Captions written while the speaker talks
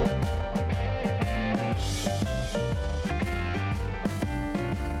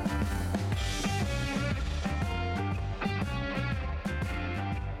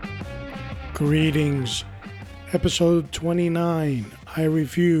Greetings. Episode 29, I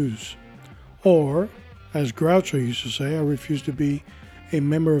refuse. Or, as Groucho used to say, I refuse to be a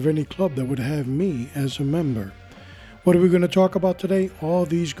member of any club that would have me as a member. What are we going to talk about today? All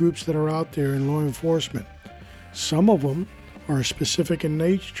these groups that are out there in law enforcement. Some of them are specific in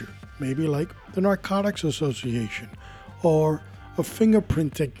nature, maybe like the Narcotics Association or a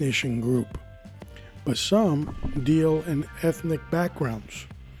fingerprint technician group. But some deal in ethnic backgrounds.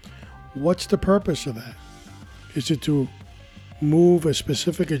 What's the purpose of that? Is it to move a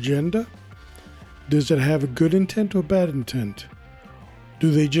specific agenda? Does it have a good intent or bad intent?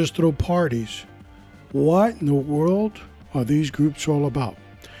 Do they just throw parties? What in the world are these groups all about?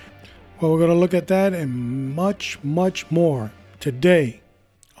 Well, we're going to look at that and much, much more today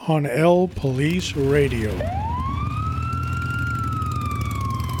on L Police Radio.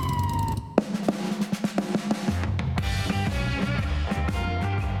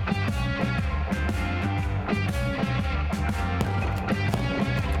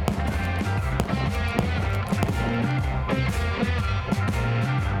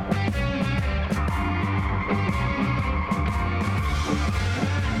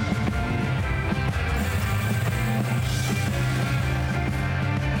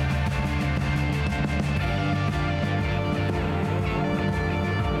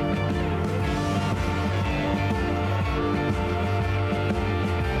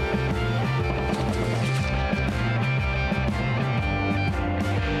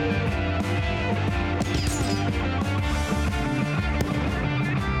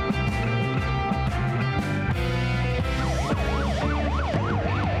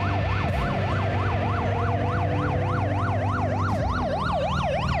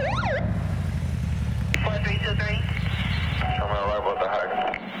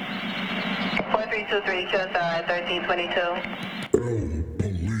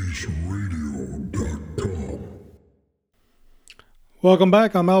 Welcome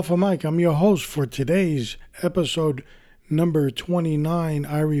back. I'm Alpha Mike. I'm your host for today's episode number 29,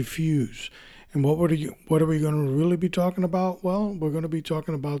 I Refuse. And what are we going to really be talking about? Well, we're going to be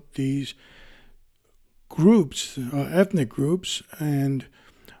talking about these groups, ethnic groups and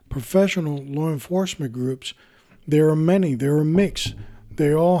professional law enforcement groups. There are many. They're a mix.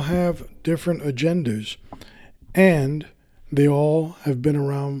 They all have different agendas. And they all have been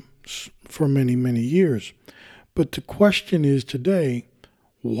around for many, many years. But the question is today,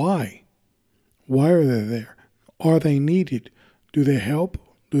 why? Why are they there? Are they needed? Do they help?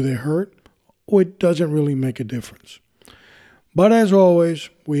 Do they hurt? Or it doesn't really make a difference. But as always,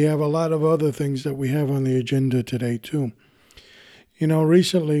 we have a lot of other things that we have on the agenda today too. You know,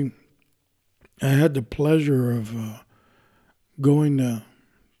 recently I had the pleasure of going to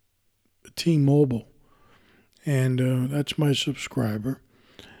T-Mobile, and that's my subscriber.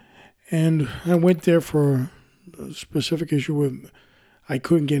 And I went there for a specific issue with I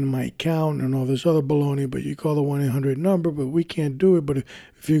couldn't get in my account and all this other baloney, but you call the 1-800 number, but we can't do it. But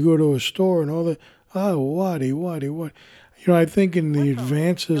if you go to a store and all that, what? You know, I think in the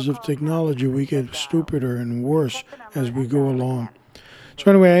advances of technology, we get stupider and worse as we go along.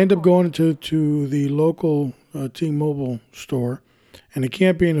 So anyway, I end up going to the local T-Mobile store, and it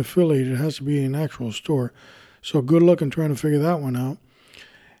can't be an affiliate. It has to be an actual store. So good luck in trying to figure that one out.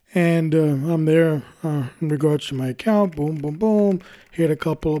 And I'm there in regards to my account. Boom, boom, boom. Hit a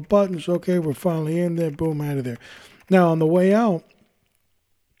couple of buttons. Okay, we're finally in there. Boom, out of there. Now, on the way out,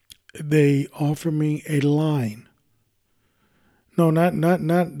 they offer me a line. No, not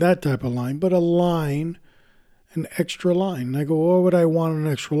that type of line, but a line, an extra line. And I go, why would I want an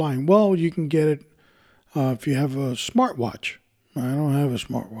extra line? Well, you can get it if you have a smartwatch. I don't have a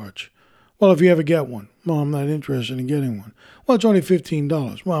smartwatch. Well, if you ever get one. Well, I'm not interested in getting one. Well, it's only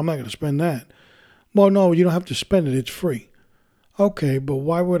 $15. Well, I'm not going to spend that. Well, no, you don't have to spend it. It's free. Okay, but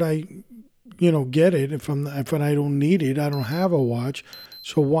why would I, get it if I don't need it? I don't have a watch,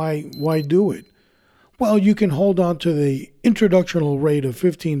 so why do it? Well, you can hold on to the introductional rate of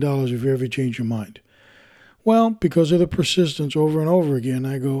 $15 if you ever change your mind. Well, because of the persistence over and over again,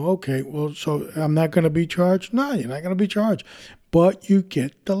 I go, okay, well, so I'm not going to be charged? No, you're not going to be charged. But you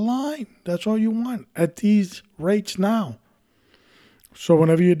get the line. That's all you want at these rates now. So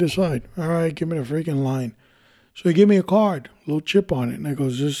whenever you decide, all right, give me the freaking line. So you give me a card, a little chip on it. And I go,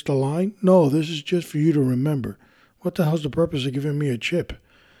 is this the line? No, this is just for you to remember. What the hell's the purpose of giving me a chip?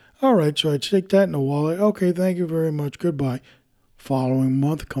 All right, so I'd stick that in the wallet. Okay, thank you very much. Goodbye. Following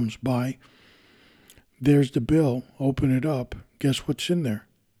month comes by. There's the bill. Open it up. Guess what's in there?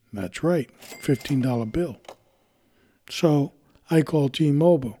 That's right, $15 bill. So I call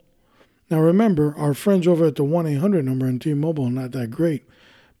T-Mobile. Now remember, our friends over at the 1-800 number in T-Mobile are not that great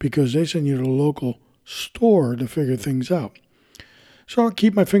because they send you to the local store to figure things out. So I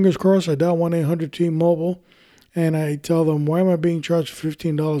keep my fingers crossed. I dial 1-800-T-Mobile, and I tell them, why am I being charged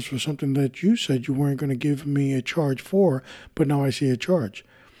 $15 for something that you said you weren't going to give me a charge for, but now I see a charge?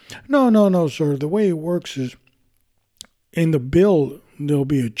 No, sir. The way it works is in the bill, there'll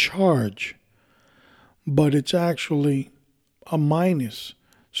be a charge, but it's actually a minus.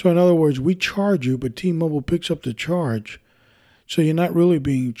 So in other words, we charge you, but T-Mobile picks up the charge. So you're not really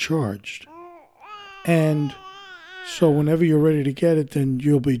being charged. And so whenever you're ready to get it, then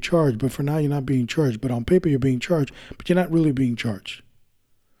you'll be charged. But for now, you're not being charged. But on paper, you're being charged, but you're not really being charged.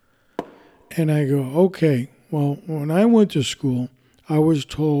 And I go, okay, well, when I went to school, I was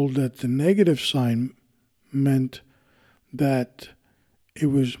told that the negative sign meant that it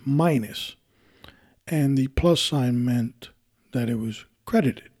was minus, and the plus sign meant that it was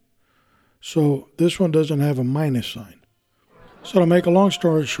credited. So this one doesn't have a minus sign. So to make a long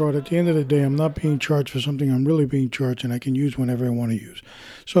story short, at the end of the day, I'm not being charged for something I'm really being charged, and I can use whenever I want to use.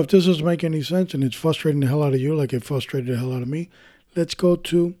 So if this doesn't make any sense and it's frustrating the hell out of you like it frustrated the hell out of me, let's go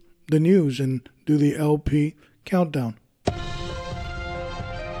to the news and do the LP countdown.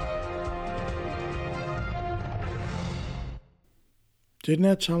 Didn't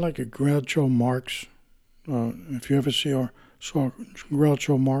that sound like a Groucho Marx? If you ever saw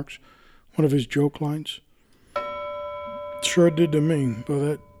Groucho Marx, one of his joke lines. Sure did to me, but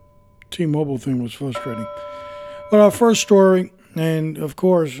that T-Mobile thing was frustrating. But our first story, and of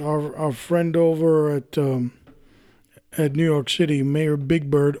course our friend over at New York City, Mayor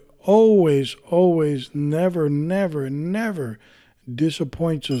Big Bird, always, never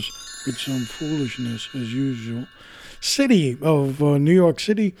disappoints us with some foolishness as usual. City of New York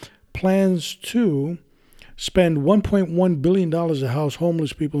City plans to spend $1.1 billion to house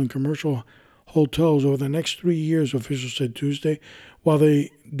homeless people in commercial hotels over the next 3 years, officials said Tuesday, while the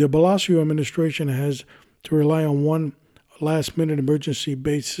de Blasio administration has to rely on one last-minute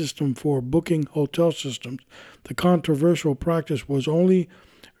emergency-based system for booking hotel systems. The controversial practice was only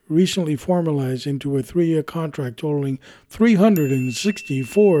recently formalized into a 3-year contract totaling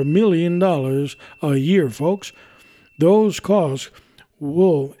 $364 million a year, folks. Those costs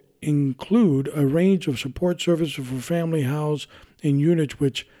will include a range of support services for family housed in units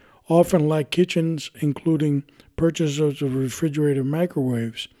which often lack kitchens, including purchases of refrigerated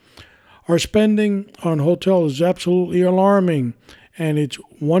microwaves. Our spending on hotels is absolutely alarming, and it's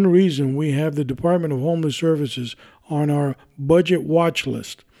one reason we have the Department of Homeless Services on our budget watch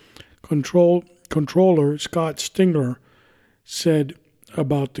list, Controller Scott Stingler said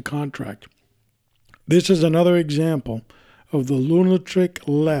about the contract. This is another example of the lunatic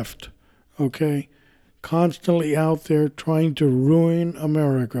left, constantly out there trying to ruin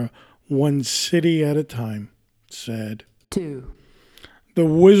America one city at a time, said. 2. The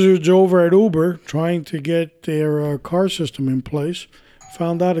wizards over at Uber, trying to get their car system in place,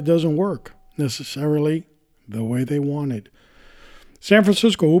 found out it doesn't work necessarily the way they wanted. San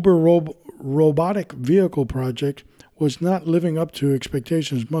Francisco Uber robotic vehicle project was not living up to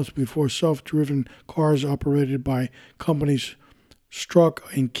expectations months before self-driven cars operated by companies struck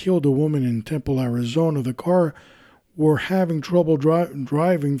and killed a woman in Temple, Arizona. The car were having trouble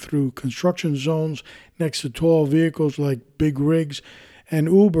driving through construction zones next to tall vehicles like big rigs, and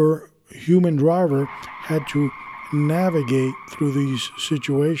Uber human driver had to navigate through these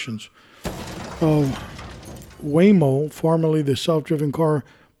situations. Waymo, formerly the self-driven car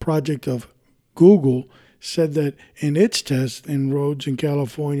project of Google, said that in its test in roads in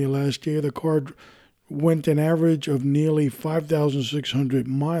California last year, the car went an average of nearly 5,600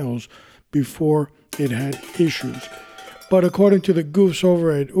 miles before it had issues. But according to the goofs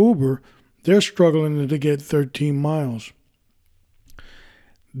over at Uber, they're struggling to get 13 miles.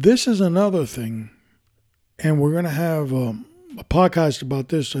 This is another thing, and we're going to have a podcast about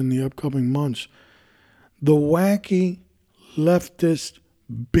this in the upcoming months. The wacky leftist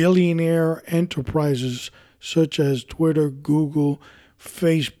billionaire enterprises such as Twitter, Google,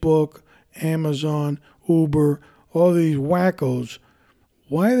 Facebook, Amazon, Uber, all these wackos,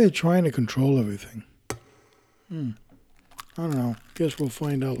 why are they trying to control everything? I don't know. Guess we'll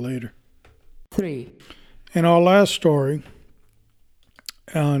find out later. 3. And our last story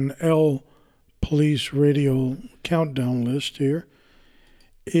on L Police Radio countdown list here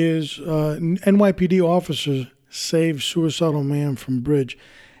is NYPD officers save suicidal man from bridge.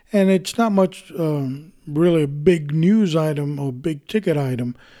 And it's not much really a big news item or big ticket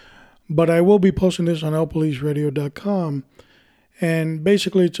item, but I will be posting this on lpoliceradio.com. And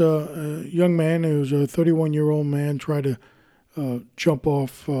basically it's a young man who's a 31-year-old man tried to jump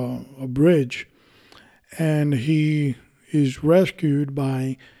off a bridge, and he is rescued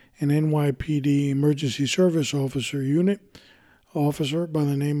by an NYPD emergency service officer by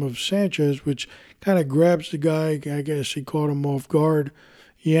the name of Sanchez, which kind of grabs the guy. I guess he caught him off guard,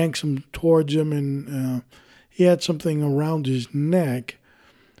 yanks him towards him, and he had something around his neck.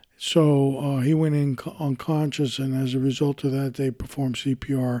 So he went in unconscious, and as a result of that, they performed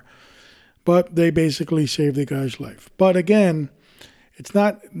CPR. But they basically saved the guy's life. But again, it's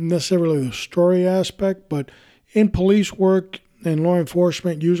not necessarily the story aspect, but in police work and law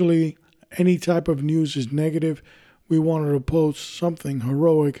enforcement, usually any type of news is negative. We wanted to post something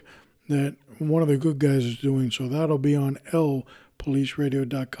heroic that one of the good guys is doing. So that'll be on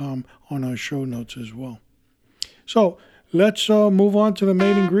lpoliceradio.com on our show notes as well. So let's move on to the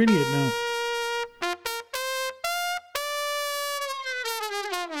main ingredient now.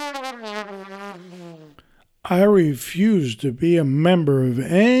 I refuse to be a member of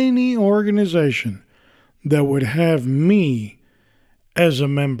any organization that would have me as a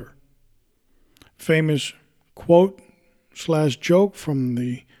member. Famous quote/joke from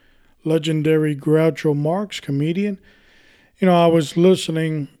the legendary Groucho Marx, comedian. I was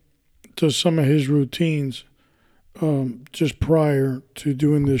listening to some of his routines just prior to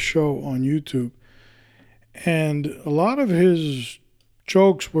doing this show on YouTube. And a lot of his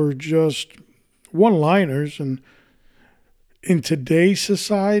jokes were just one-liners. And in today's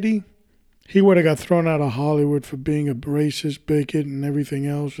society, he would have got thrown out of Hollywood for being a racist, bigot, and everything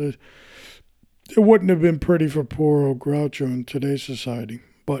else. It wouldn't have been pretty for poor old Groucho in today's society.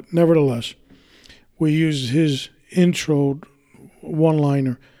 But nevertheless, we use his intro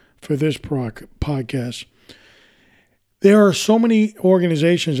one-liner for this podcast. There are so many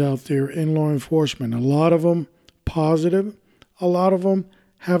organizations out there in law enforcement, a lot of them positive, a lot of them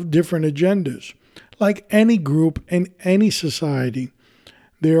have different agendas. Like any group in any society,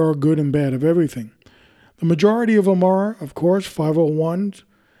 there are good and bad of everything. The majority of them are, of course, 501s,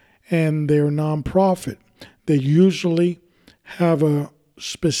 and they're nonprofit. They usually have a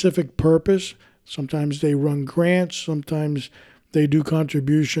specific purpose. Sometimes they run grants, sometimes they do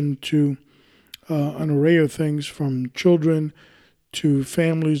contribution to an array of things from children to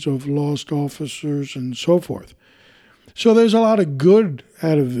families of lost officers and so forth. So there's a lot of good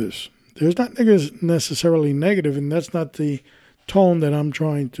out of this. There's not necessarily negative, and that's not the tone that I'm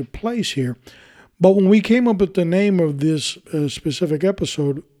trying to place here. But when we came up with the name of this specific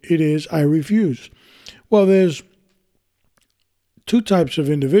episode, it is I Refuse. Well, there's two types of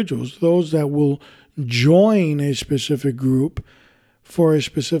individuals: those that will join a specific group for a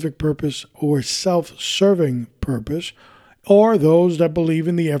specific purpose or self-serving purpose, or those that believe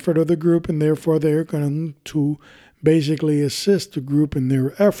in the effort of the group and therefore they're going to basically assist the group in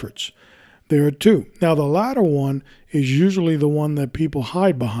their efforts. There are two. Now, the latter one is usually the one that people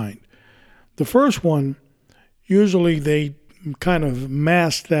hide behind. The first one, usually they kind of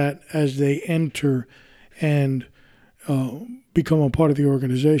mask that as they enter and become a part of the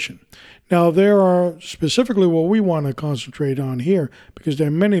organization. Now, there are specifically what we want to concentrate on here, because there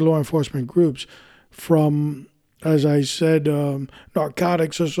are many law enforcement groups from, as I said,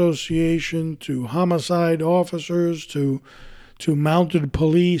 Narcotics Association to homicide officers to mounted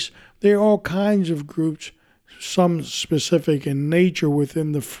police. There are all kinds of groups, some specific in nature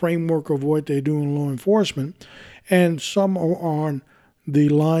within the framework of what they do in law enforcement, and some are on the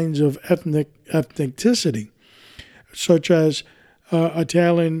lines of ethnicity, such as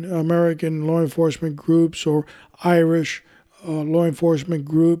Italian American law enforcement groups or Irish law enforcement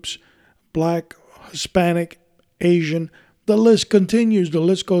groups, Black, Hispanic, Asian. The list continues. The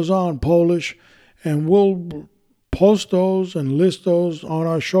list goes on. Polish, and we'll post those and list those on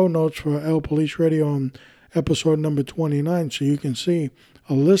our show notes for El Police Radio on episode number 29, so you can see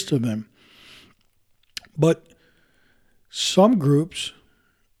a list of them. But some groups,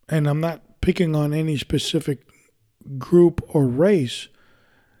 and I'm not picking on any specific group or race,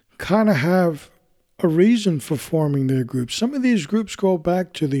 kind of have a reason for forming their groups. Some of these groups go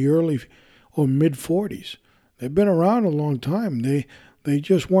back to the early or mid-40s. They've been around a long time. They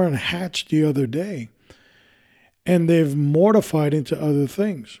just weren't hatched the other day. And they've mortified into other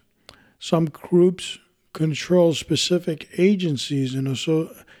things. Some groups control specific agencies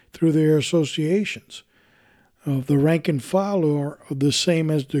through their associations. The rank and file are the same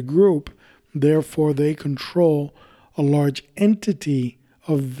as the group. Therefore, they control a large entity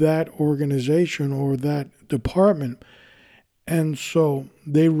of that organization or that department. And so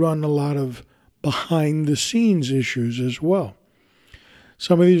they run a lot of behind-the-scenes issues as well.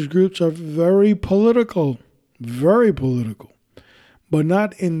 Some of these groups are very political, but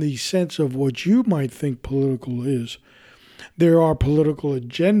not in the sense of what you might think political is. There are political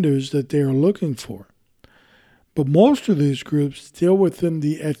agendas that they are looking for. But most of these groups deal within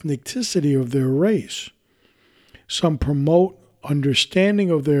the ethnicity of their race. Some promote understanding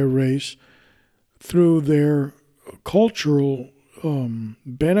of their race through their cultural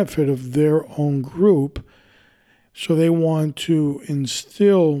benefit of their own group. So they want to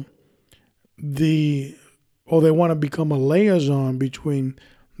instill they want to become a liaison between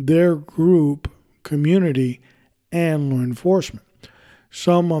their group, community, and law enforcement.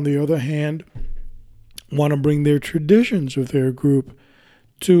 Some, on the other hand, want to bring their traditions of their group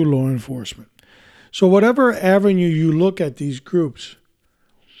to law enforcement. So whatever avenue you look at these groups,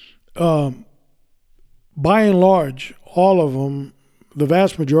 by and large, all of them, the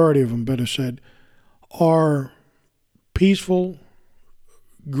vast majority of them, better said, are peaceful,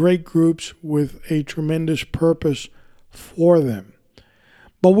 great groups with a tremendous purpose for them.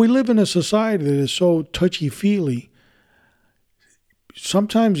 But we live in a society that is so touchy-feely.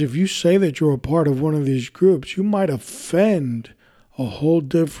 Sometimes if you say that you're a part of one of these groups, you might offend a whole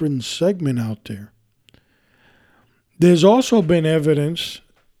different segment out there. There's also been evidence,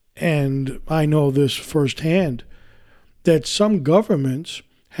 and I know this firsthand, that some governments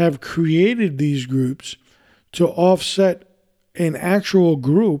have created these groups to offset an actual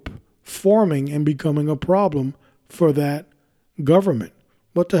group forming and becoming a problem for that government.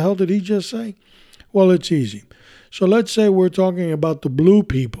 What the hell did he just say? Well, it's easy. So let's say we're talking about the blue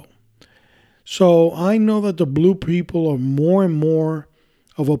people. So I know that the blue people are more and more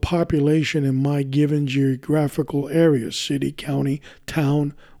of a population in my given geographical area, city, county,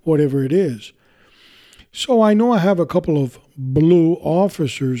 town, whatever it is. So I know I have a couple of blue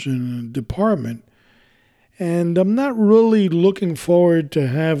officers in a department, and I'm not really looking forward to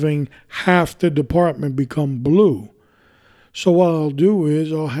having half the department become blue. So what I'll do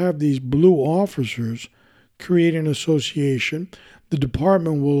is I'll have these blue officers create an association. The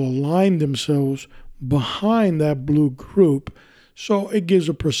department will align themselves behind that blue group, so it gives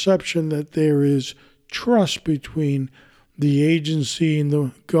a perception that there is trust between the agency and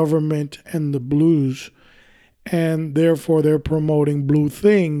the government and the blues, and therefore they're promoting blue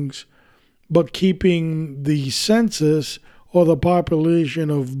things, but keeping the census or the population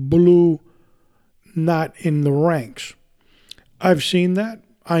of blue not in the ranks. I've seen that.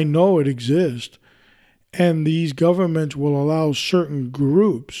 I know it exists. And these governments will allow certain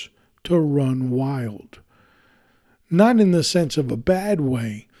groups to run wild. Not in the sense of a bad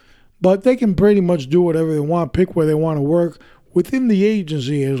way, but they can pretty much do whatever they want, pick where they want to work within the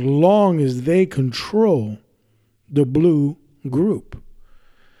agency as long as they control the blue group.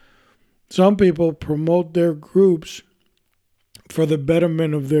 Some people promote their groups for the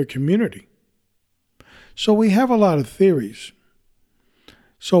betterment of their community. So we have a lot of theories.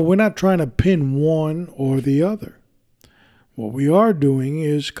 So we're not trying to pin one or the other. What we are doing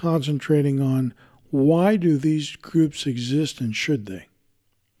is concentrating on why do these groups exist and should they?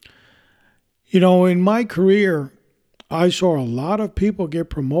 You know, in my career, I saw a lot of people get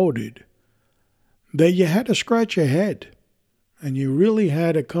promoted that you had to scratch your head and you really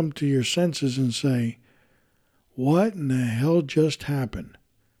had to come to your senses and say, what in the hell just happened?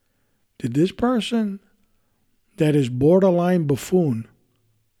 Did this person that is borderline buffoon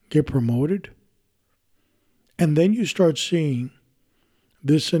get promoted? And then you start seeing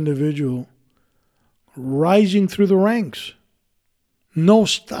this individual rising through the ranks. No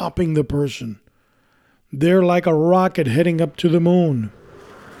stopping the person. They're like a rocket heading up to the moon.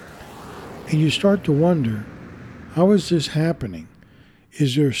 And you start to wonder, how is this happening?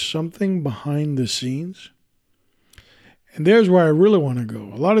 Is there something behind the scenes? And there's where I really want to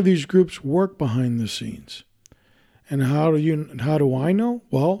go. A lot of these groups work behind the scenes. And how do I know?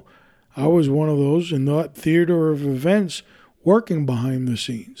 Well, I was one of those in that theater of events working behind the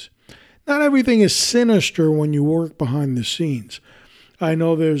scenes. Not everything is sinister when you work behind the scenes. I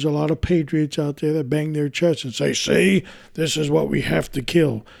know there's a lot of patriots out there that bang their chests and say, see, this is what we have to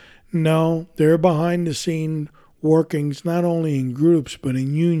kill. No, they're behind the scene workings, not only in groups, but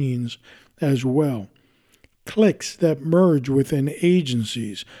in unions as well. Cliques that merge within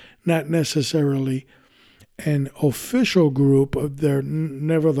agencies, not necessarily an official group.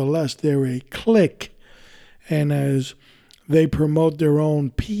 Nevertheless, they're a clique. And as they promote their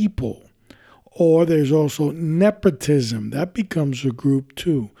own people, or there's also nepotism, that becomes a group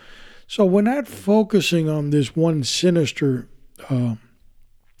too. So we're not focusing on this one sinister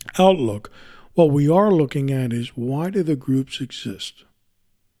outlook. What we are looking at is, why do the groups exist?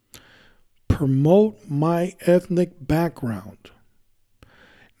 Promote my ethnic background.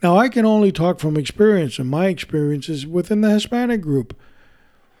 Now, I can only talk from experience, and my experience is within the Hispanic group,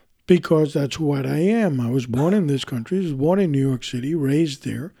 because that's what I am. I was born in this country, I was born in New York City, raised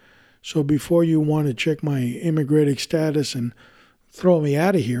there, So before you want to check my immigrating status and throw me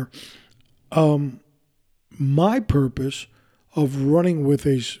out of here, my purpose of running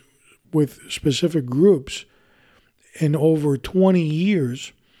with specific groups in over 20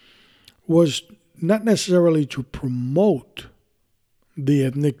 years was not necessarily to promote the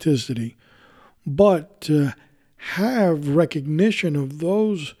ethnicity, but to have recognition of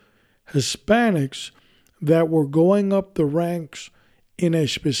those Hispanics that were going up the ranks in a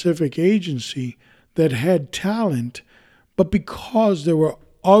specific agency that had talent, but because there were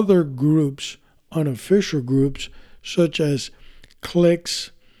other groups, unofficial groups, such as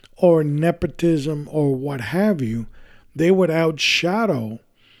cliques or nepotism or what have you, they would outshadow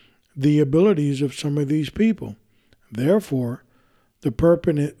the abilities of some of these people. Therefore, the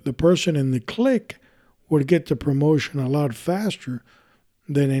person in the clique would get the promotion a lot faster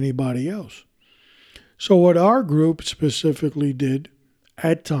than anybody else. So what our group specifically did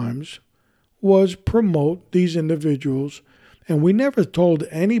at times was promote these individuals, and we never told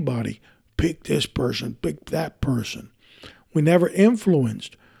anybody, pick this person, pick that person. We never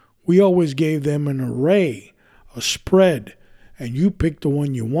influenced. We always gave them an array, a spread, and you pick the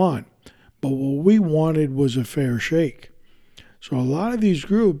one you want. But what we wanted was a fair shake. So a lot of these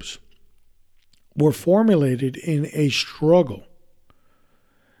groups were formulated in a struggle.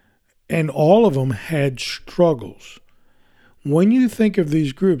 And all of them had struggles. When you think of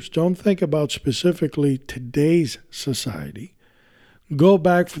these groups, don't think about specifically today's society. Go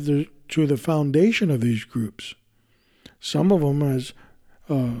back to the foundation of these groups. Some of them as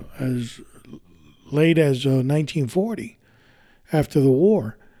late as 1940, after the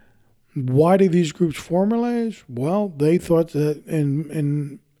war. Why did these groups formalize? Well, they thought that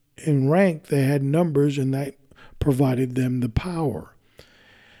in rank they had numbers and that provided them the power.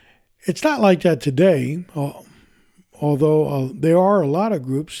 It's not like that today, although there are a lot of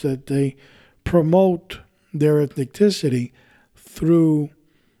groups that they promote their ethnicity through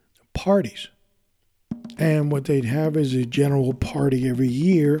parties. And what they'd have is a general party every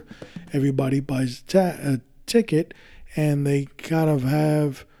year. Everybody buys a ticket, and they kind of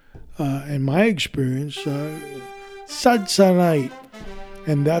have, in my experience, salsa night.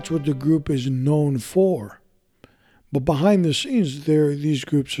 And that's what the group is known for. But behind the scenes, these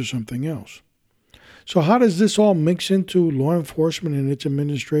groups are something else. So how does this all mix into law enforcement and its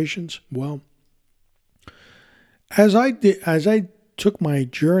administrations? Well, as I took my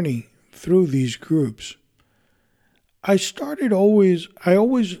journey through these groups, I always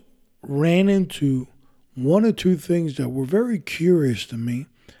ran into one or two things that were very curious to me,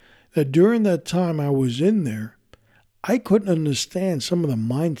 that during that time I was in there, I couldn't understand some of the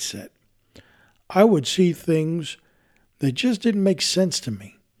mindset. I would see things that just didn't make sense to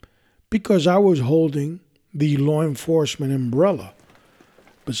me because I was holding the law enforcement umbrella.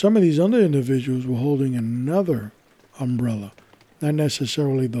 But some of these other individuals were holding another umbrella, not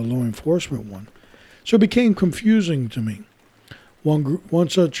necessarily the law enforcement one. So it became confusing to me. One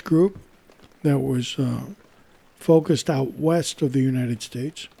such group that was focused out west of the United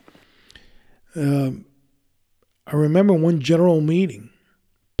States, I remember one general meeting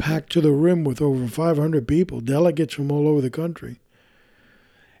packed to the rim with over 500 people, delegates from all over the country.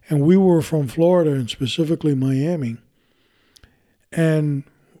 And we were from Florida and specifically Miami. And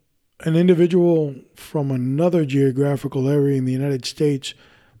an individual from another geographical area in the United States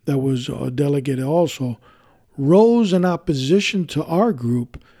that was a delegate also rose in opposition to our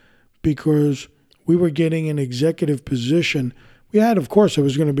group because we were getting an executive position. We had, of course, there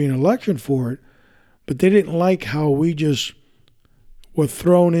was going to be an election for it, but they didn't like how we just were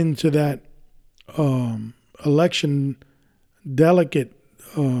thrown into that election delegate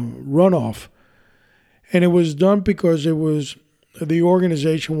runoff. And it was done because the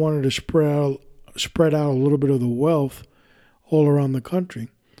organization wanted to spread out a little bit of the wealth all around the country.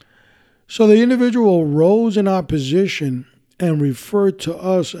 So the individual rose in opposition and referred to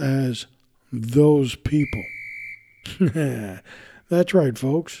us as those people. That's right,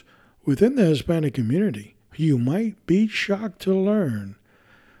 folks. Within the Hispanic community, you might be shocked to learn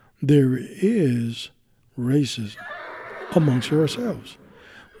there is racism amongst ourselves.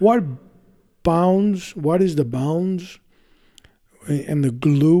 What is the bounds and the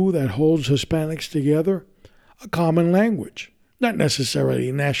glue that holds Hispanics together? A common language, not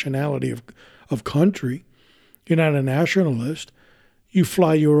necessarily nationality of country. You're not a nationalist. You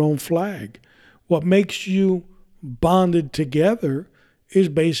fly your own flag. What makes you bonded together is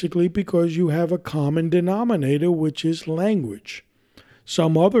basically because you have a common denominator, which is language.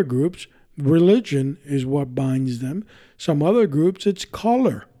 Some other groups, religion is what binds them. Some other groups, it's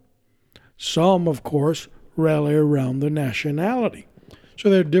color. Some, of course, rally around the nationality. So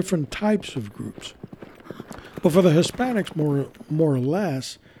there are different types of groups. But for the Hispanics, more or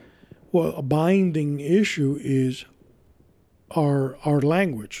less, well, a binding issue is our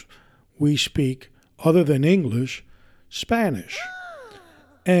language. We speak, other than English, Spanish.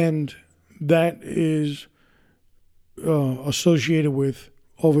 And that is associated with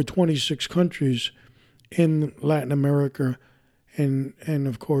over 26 countries in Latin America and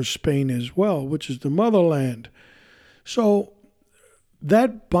of course Spain as well, which is the motherland. So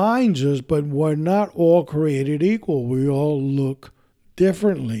that binds us, but we're not all created equal. We all look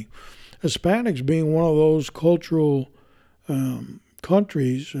differently. Hispanics being one of those cultural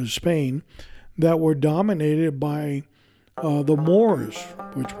countries, Spain, that were dominated by the Moors,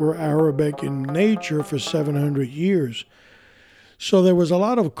 which were Arabic in nature for 700 years. So there was a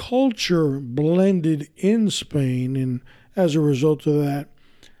lot of culture blended in Spain, and as a result of that,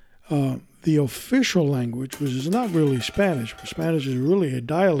 the official language, which is not really Spanish. Spanish is really a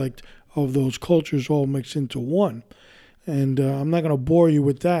dialect of those cultures all mixed into one. And I'm not going to bore you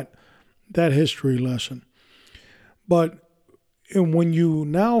with that history lesson. But when you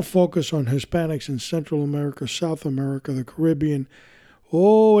now focus on Hispanics in Central America, South America, the Caribbean,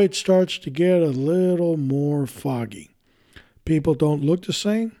 it starts to get a little more foggy. People don't look the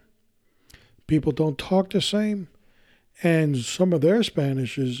same. People don't talk the same. And some of their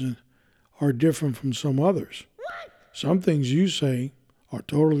Spanishes are different from some others. Some things you say are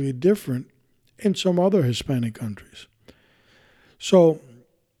totally different in some other Hispanic countries. So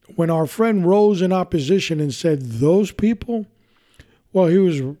when our friend rose in opposition and said those people, well, he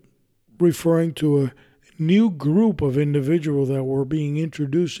was referring to a new group of individuals that were being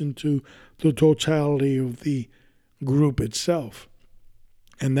introduced into the totality of the group itself.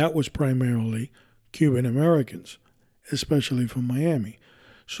 And that was primarily Cuban Americans, especially from Miami.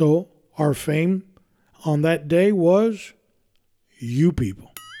 So our fame on that day was you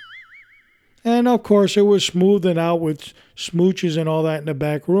people. And of course, it was smoothed out with smooches and all that in the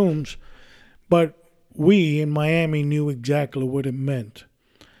back rooms. But we in Miami knew exactly what it meant.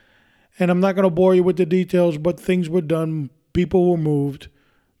 And I'm not going to bore you with the details, but things were done, people were moved,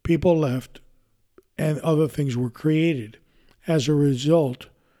 people left, and other things were created as a result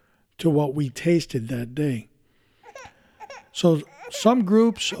to what we tasted that day. So some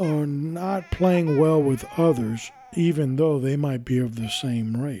groups are not playing well with others, even though they might be of the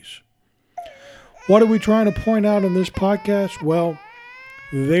same race. What are we trying to point out in this podcast? Well,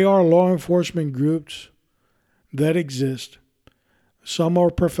 they are law enforcement groups that exist. Some are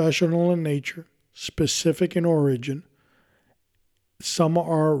professional in nature, specific in origin. Some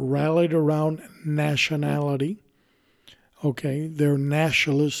are rallied around nationality. Okay, they're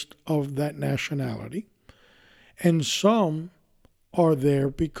nationalists of that nationality. And some are there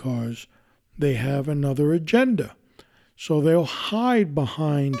because they have another agenda. So they'll hide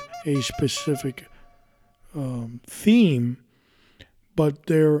behind a specific theme, but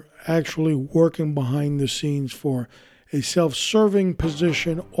they're actually working behind the scenes for a self-serving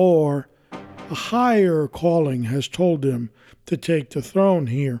position, or a higher calling has told them to take the throne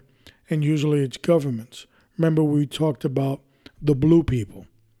here, and usually it's governments. Remember, we talked about the blue people.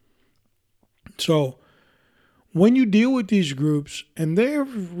 So when you deal with these groups, and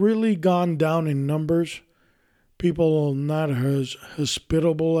they've really gone down in numbers, people are not as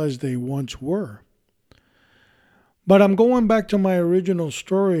hospitable as they once were. But I'm going back to my original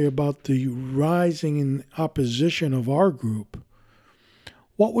story about the rising in opposition of our group.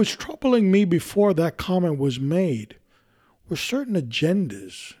 What was troubling me before that comment was made were certain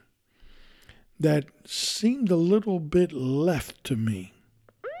agendas that seemed a little bit left to me,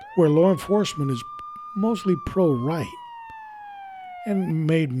 where law enforcement is mostly pro-right, and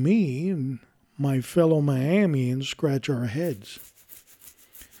made me and my fellow Miamians scratch our heads.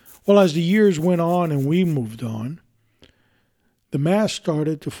 Well, as the years went on and we moved on, the mask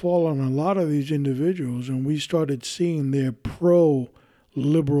started to fall on a lot of these individuals, and we started seeing their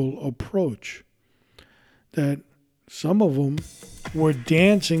pro-liberal approach, that some of them were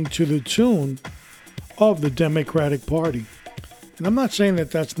dancing to the tune of the Democratic Party. And I'm not saying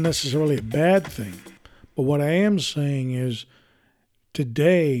that that's necessarily a bad thing, but what I am saying is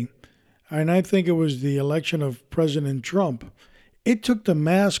today, and I think it was the election of President Trump, it took the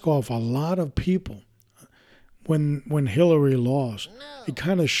mask off a lot of people. When Hillary lost, it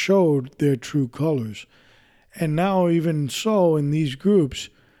kind of showed their true colors. And now even so, in these groups,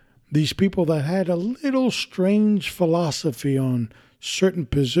 these people that had a little strange philosophy on certain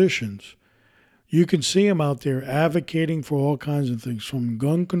positions, you can see them out there advocating for all kinds of things, from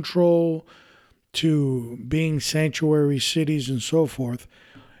gun control to being sanctuary cities and so forth,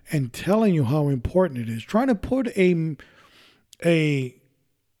 and telling you how important it is. Trying to put a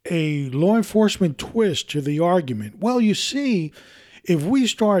a law enforcement twist to the argument. Well, you see, if we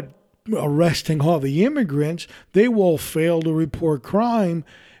start arresting all the immigrants, they will fail to report crime,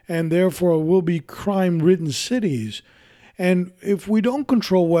 and therefore will be crime-ridden cities. And if we don't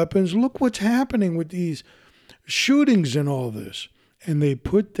control weapons, look what's happening with these shootings and all this. And they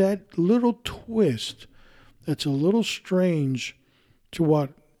put that little twist that's a little strange to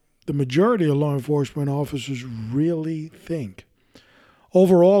what the majority of law enforcement officers really think.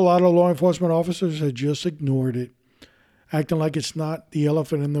 Overall, a lot of law enforcement officers have just ignored it, acting like it's not the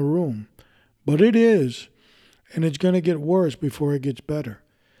elephant in the room. But it is, and it's going to get worse before it gets better.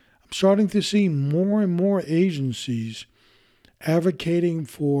 I'm starting to see more and more agencies advocating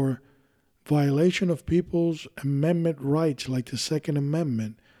for violation of people's amendment rights, like the Second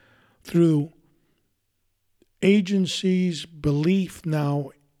Amendment, through agencies' belief now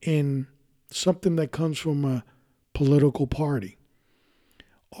in something that comes from a political party.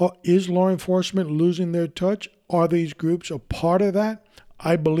 Is law enforcement losing their touch? Are these groups a part of that?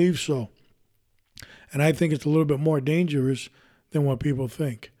 I believe so. And I think it's a little bit more dangerous than what people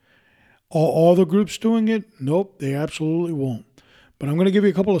think. Are all the groups doing it? Nope, they absolutely won't. But I'm going to give you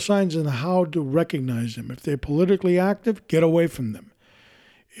a couple of signs on how to recognize them. If they're politically active, get away from them.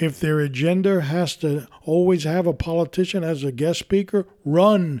 If their agenda has to always have a politician as a guest speaker,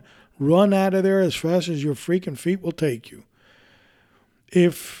 run. Run out of there as fast as your freaking feet will take you.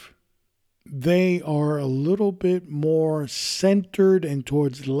 If they are a little bit more centered and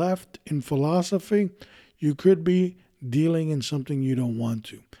towards left in philosophy, you could be dealing in something you don't want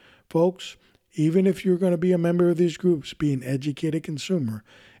to. Folks, even if you're going to be a member of these groups, be an educated consumer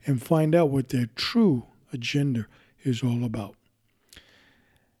and find out what their true agenda is all about.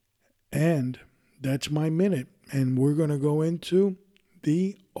 And that's my minute. And we're going to go into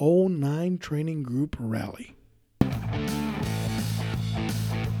the 09 Training Group Rally.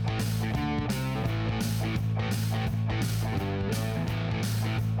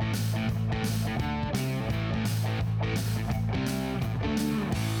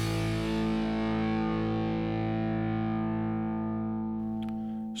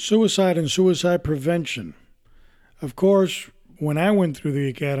 Suicide and suicide prevention. Of course, when I went through the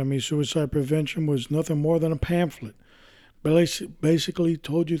academy, suicide prevention was nothing more than a pamphlet. Basically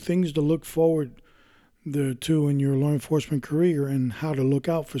told you things to look forward to in your law enforcement career and how to look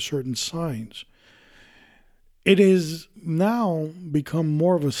out for certain signs. It has now become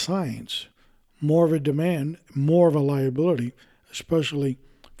more of a science, more of a demand, more of a liability, especially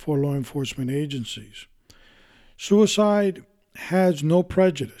for law enforcement agencies. Suicide has no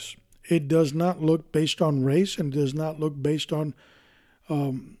prejudice. It does not look based on race and does not look based on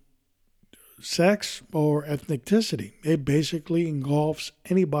sex or ethnicity. It basically engulfs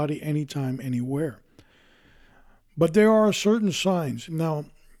anybody, anytime, anywhere. But there are certain signs. Now,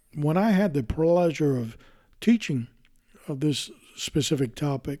 when I had the pleasure of teaching of this specific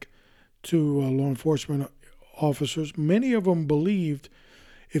topic to law enforcement officers, many of them believed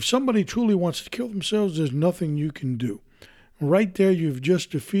if somebody truly wants to kill themselves, there's nothing you can do. Right there, you've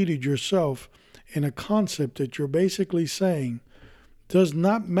just defeated yourself in a concept that you're basically saying, does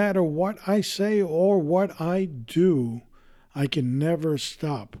not matter what I say or what I do, I can never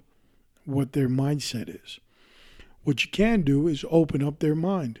stop what their mindset is. What you can do is open up their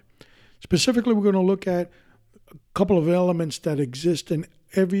mind. Specifically, we're going to look at a couple of elements that exist in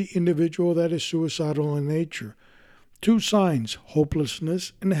every individual that is suicidal in nature. Two signs,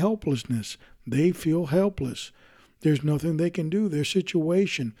 hopelessness and helplessness. They feel helpless. There's nothing they can do. Their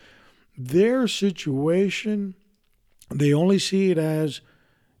situation, they only see it as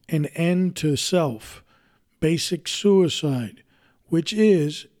an end to self, basic suicide, which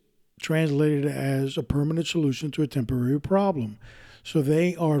is translated as a permanent solution to a temporary problem. So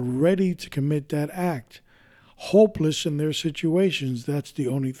they are ready to commit that act. Hopeless in their situations, that's the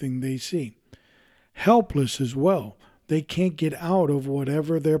only thing they see. Helpless as well. They can't get out of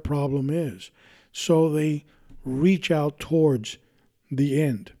whatever their problem is. So they reach out towards the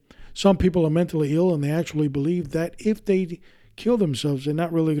end. Some people are mentally ill and they actually believe that if they kill themselves, they're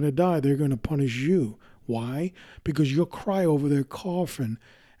not really going to die. They're going to punish you. Why? Because you'll cry over their coffin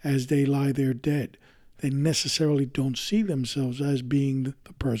as they lie there dead. They necessarily don't see themselves as being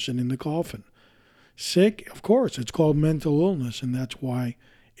the person in the coffin. Sick, of course, it's called mental illness, and that's why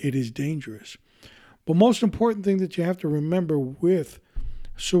it is dangerous. But most important thing that you have to remember with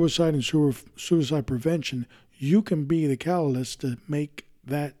suicide and suicide prevention, you can be the catalyst to make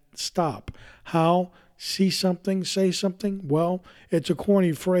that stop. How? See something, say something? Well, it's a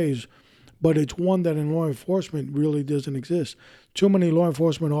corny phrase, but it's one that in law enforcement really doesn't exist. Too many law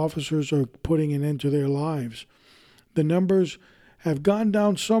enforcement officers are putting an end to their lives. The numbers have gone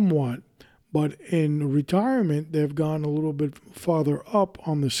down somewhat, but in retirement, they've gone a little bit farther up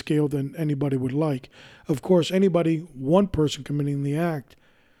on the scale than anybody would like. Of course, one person committing the act,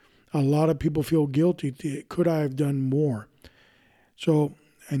 a lot of people feel guilty. Could I have done more? So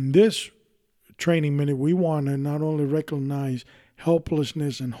in this training minute, we want to not only recognize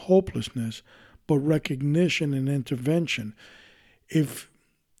helplessness and hopelessness, but recognition and intervention. If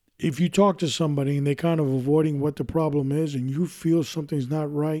you talk to somebody and they're kind of avoiding what the problem is and you feel something's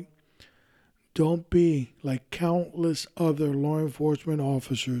not right, don't be like countless other law enforcement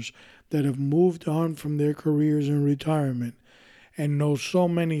officers that have moved on from their careers in retirement, and know so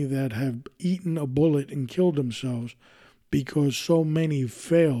many that have eaten a bullet and killed themselves because so many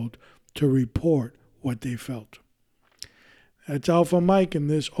failed to report what they felt. That's Alpha Mike in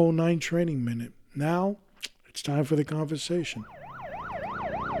this '09 Training Minute. Now, it's time for the conversation.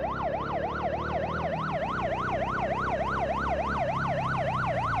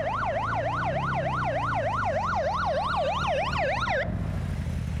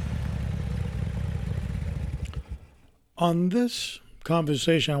 On this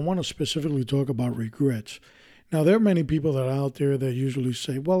conversation, I want to specifically talk about regrets. Now, there are many people that are out there that usually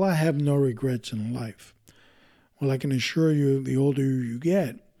say, well, I have no regrets in life. Well, I can assure you, the older you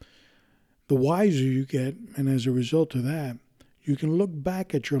get, the wiser you get, and as a result of that, you can look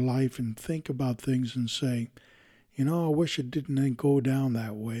back at your life and think about things and say, I wish it didn't go down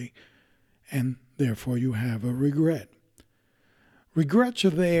that way, and therefore you have a regret. Regrets are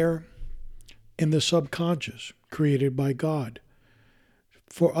there in the subconscious, created by God,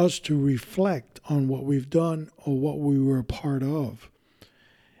 for us to reflect on what we've done or what we were a part of.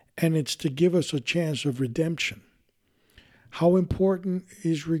 And it's to give us a chance of redemption. How important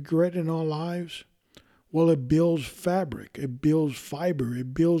is regret in our lives? Well, it builds fabric, it builds fiber,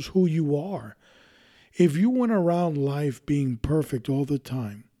 it builds who you are. If you went around life being perfect all the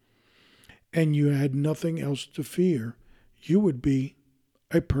time and you had nothing else to fear, you would be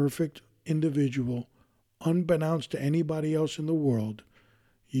a perfect individual. Unbeknownst to anybody else in the world,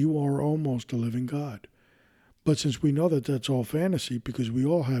 you are almost a living God. But since we know that that's all fantasy because we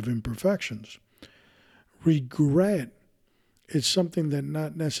all have imperfections, regret is something that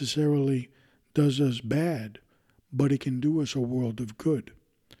not necessarily does us bad, but it can do us a world of good.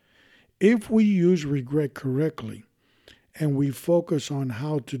 If we use regret correctly and we focus on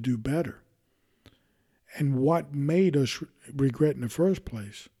how to do better and what made us regret in the first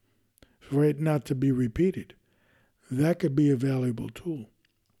place, for it not to be repeated, that could be a valuable tool.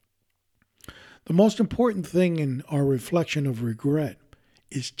 The most important thing in our reflection of regret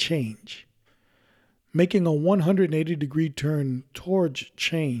is change. Making a 180-degree turn towards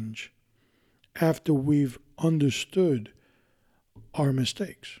change after we've understood our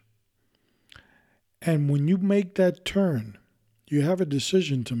mistakes. And when you make that turn, you have a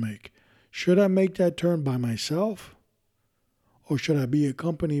decision to make. Should I make that turn by myself? Or should I be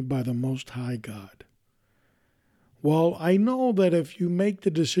accompanied by the Most High God? Well, I know that if you make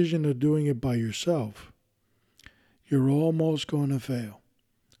the decision of doing it by yourself, you're almost going to fail.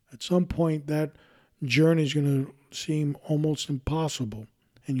 At some point, that journey is going to seem almost impossible,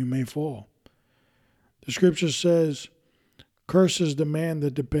 and you may fall. The scripture says, "Cursed is the man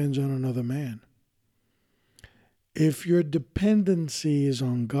that depends on another man." If your dependency is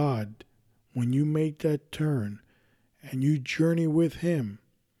on God, when you make that turn, and you journey with Him,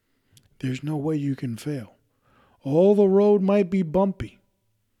 there's no way you can fail. All the road might be bumpy.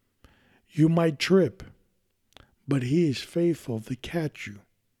 You might trip, but He is faithful to catch you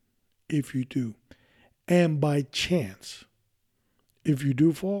if you do. And by chance, if you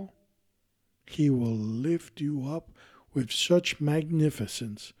do fall, He will lift you up with such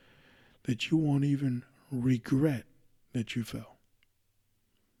magnificence that you won't even regret that you fell.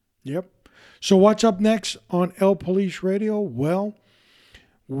 Yep. So what's up next on El Police Radio? Well,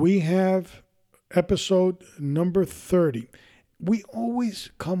 we have episode number 30. We always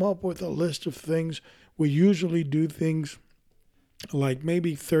come up with a list of things. We usually do things like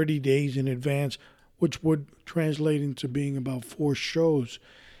maybe 30 days in advance, which would translate into being about 4 shows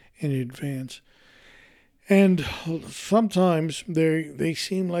in advance. And sometimes they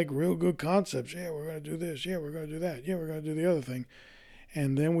seem like real good concepts. Yeah, we're going to do this. Yeah, we're going to do that. Yeah, we're going to do the other thing.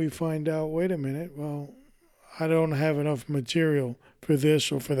 And then we find out, wait a minute, well, I don't have enough material for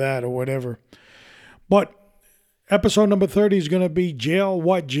this or for that or whatever. But episode number 30 is going to be Jail,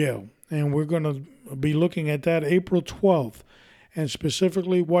 What Jail? And we're going to be looking at that April 12th. And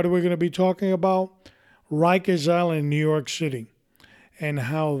specifically, what are we going to be talking about? Rikers Island, New York City, and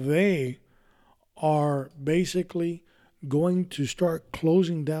how they are basically going to start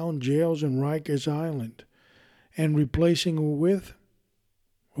closing down jails in Rikers Island. and replacing it with,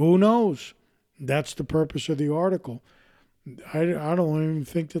 who knows? That's the purpose of the article. I don't even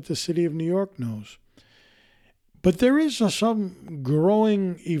think that the city of New York knows. But there is some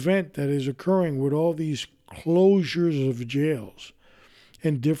growing event that is occurring with all these closures of jails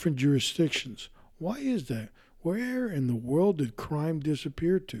in different jurisdictions. Why is that? Where in the world did crime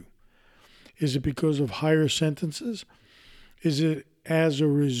disappear to? Is it because of higher sentences? Is it as a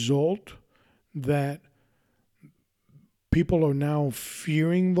result that people are now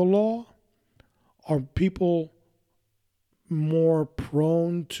fearing the law? Are people more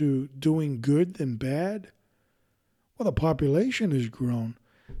prone to doing good than bad? Well, the population has grown.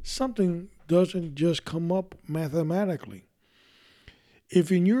 Something doesn't just come up mathematically.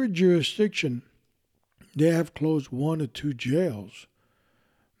 If in your jurisdiction they have closed 1 or 2 jails,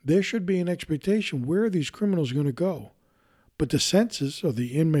 there should be an expectation where are these criminals going to go? But the census or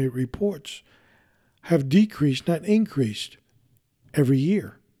the inmate reports have decreased, not increased, every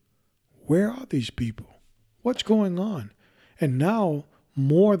year. Where are these people? What's going on? And now,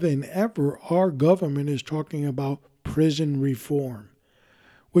 more than ever, our government is talking about prison reform,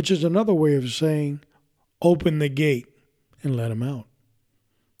 which is another way of saying open the gate and let them out.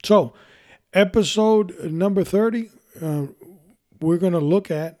 So, episode number 30, we're going to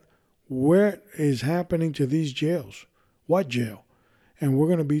look at what is happening to these jails. What jail? And we're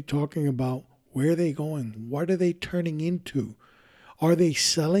going to be talking about where are they going? What are they turning into? Are they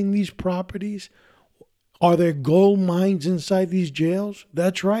selling these properties? Are there gold mines inside these jails?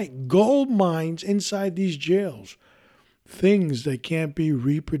 That's right, gold mines inside these jails. Things that can't be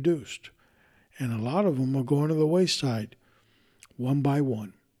reproduced. And a lot of them are going to the wayside, one by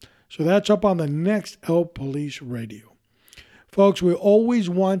one. So that's up on the next El Police Radio. Folks, we always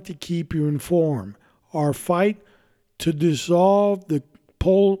want to keep you informed. Our fight to dissolve the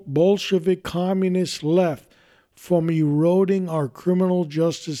Bolshevik communist left from eroding our criminal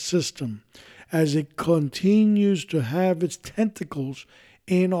justice system as it continues to have its tentacles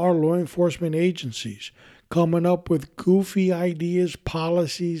in our law enforcement agencies, coming up with goofy ideas,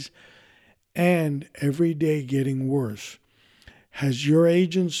 policies, and every day getting worse. Has your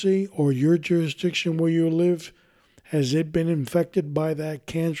agency or your jurisdiction where you live, has it been infected by that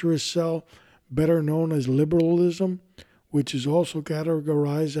cancerous cell, better known as liberalism, which is also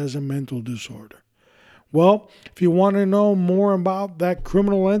categorized as a mental disorder? Well, if you want to know more about that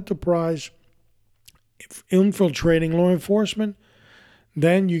criminal enterprise infiltrating law enforcement,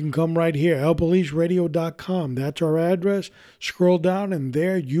 then you can come right here, elpoliceradio.com. That's our address. Scroll down, and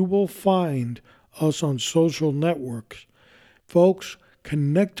there you will find us on social networks. Folks,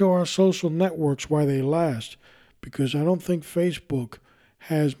 connect to our social networks while they last, because I don't think Facebook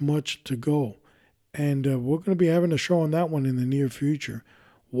has much to go. And we're going to be having a show on that one in the near future.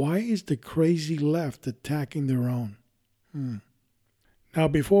 Why is the crazy left attacking their own? Now,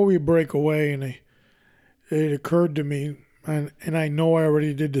 before we break away, and it occurred to me, and I know I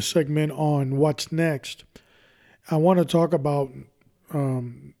already did the segment on what's next, I want to talk about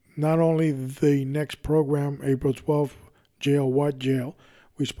not only the next program, April 12th, Jail What Jail.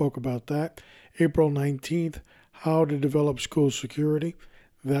 We spoke about that. April 19th, How to Develop School Security.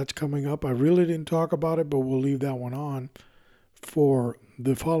 That's coming up. I really didn't talk about it, but we'll leave that one on for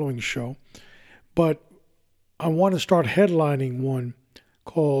the following show. But I want to start headlining one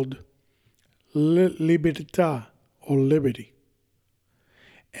called Libertà, or Liberty.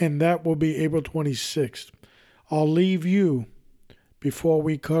 And that will be April 26th. I'll leave you, before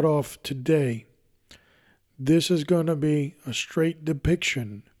we cut off today, this is going to be a straight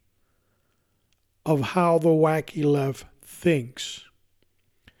depiction of how the wacky left thinks.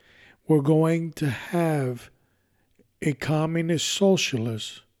 We're going to have a communist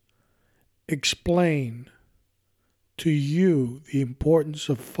socialist explain to you the importance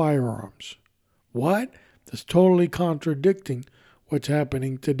of firearms. What? That's totally contradicting what's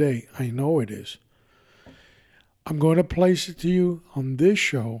happening today. I know it is. I'm going to place it to you on this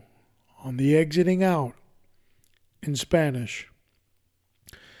show, on the Exiting Out, in Spanish.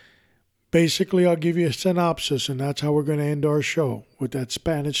 Basically, I'll give you a synopsis, and that's how we're going to end our show, with that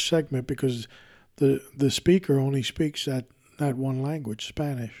Spanish segment, because the speaker only speaks that one language,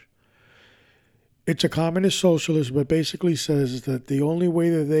 Spanish. It's a communist socialist, but basically says that the only way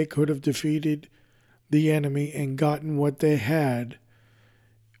that they could have defeated the enemy and gotten what they had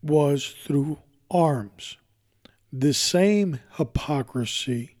was through arms. The same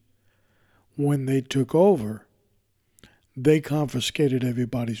hypocrisy, when they took over, they confiscated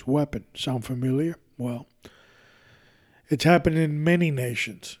everybody's weapon. Sound familiar? Well, it's happened in many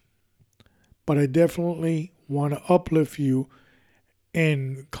nations. But I definitely want to uplift you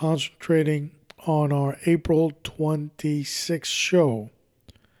in concentrating on our April 26th show,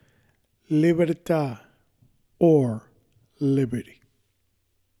 Libertad or Liberty.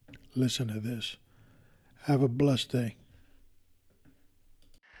 Listen to this. Have a blessed day.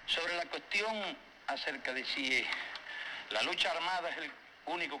 Sobre la cuestión acerca de si la lucha armada es el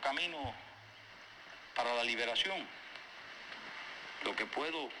único camino para la liberación, lo que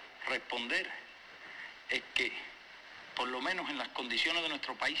puedo responder es que, por lo menos en las condiciones de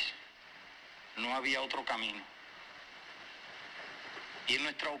nuestro país, no había otro camino. Y en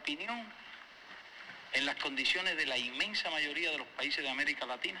nuestra opinión, en las condiciones de la inmensa mayoría de los países de América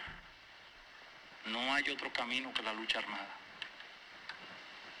Latina, no hay otro camino que la lucha armada.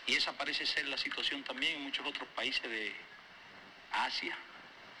 Y esa parece ser la situación también en muchos otros países de Asia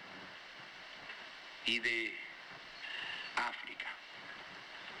y de África.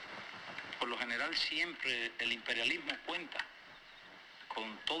 Por lo general siempre el imperialismo cuenta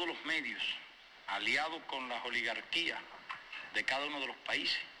con todos los medios, aliado con las oligarquías de cada uno de los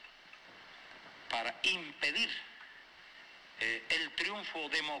países, para impedir el triunfo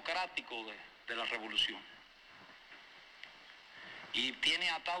democrático de la revolución. Y tiene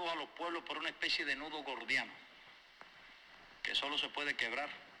atados a los pueblos por una especie de nudo gordiano, que solo se puede quebrar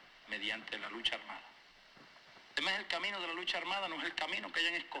mediante la lucha armada. Además, el camino de la lucha armada no es el camino que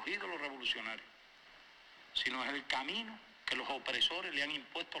hayan escogido los revolucionarios, sino es el camino que los opresores le han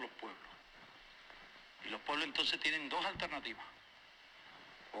impuesto a los pueblos. Y los pueblos entonces tienen dos alternativas: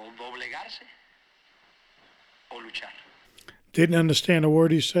 o doblegarse o luchar. Didn't understand a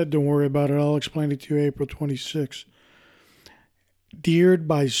word he said. Don't worry about it. I'll explain it to you April 26th. Deared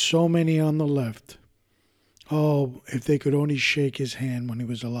by so many on the left. Oh, if they could only shake his hand when he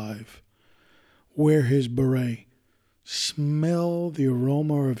was alive. Wear his beret. Smell the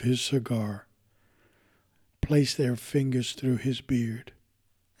aroma of his cigar. Place their fingers through his beard.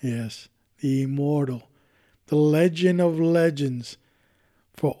 Yes, the immortal, the legend of legends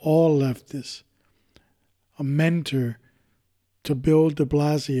for all leftists. A mentor to Bill de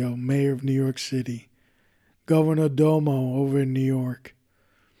Blasio, mayor of New York City. Governor Domo over in New York.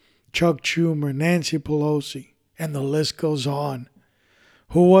 Chuck Schumer, Nancy Pelosi, and the list goes on.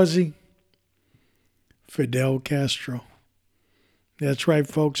 Who was he? Fidel Castro. That's right,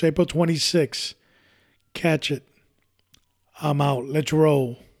 folks. April 26th. Catch it. I'm out. Let's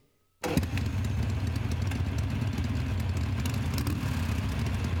roll.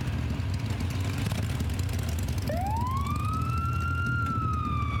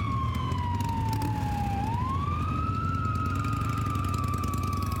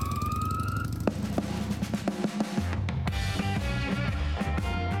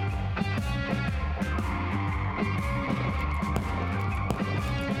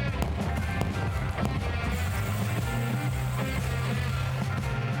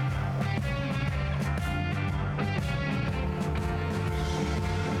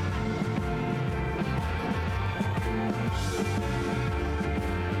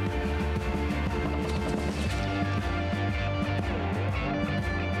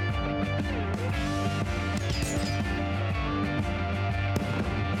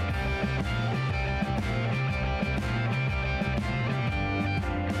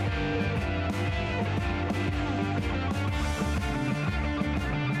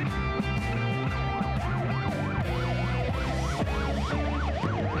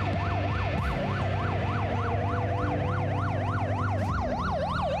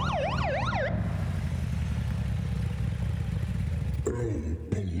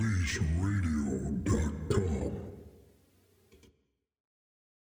 Police Radio.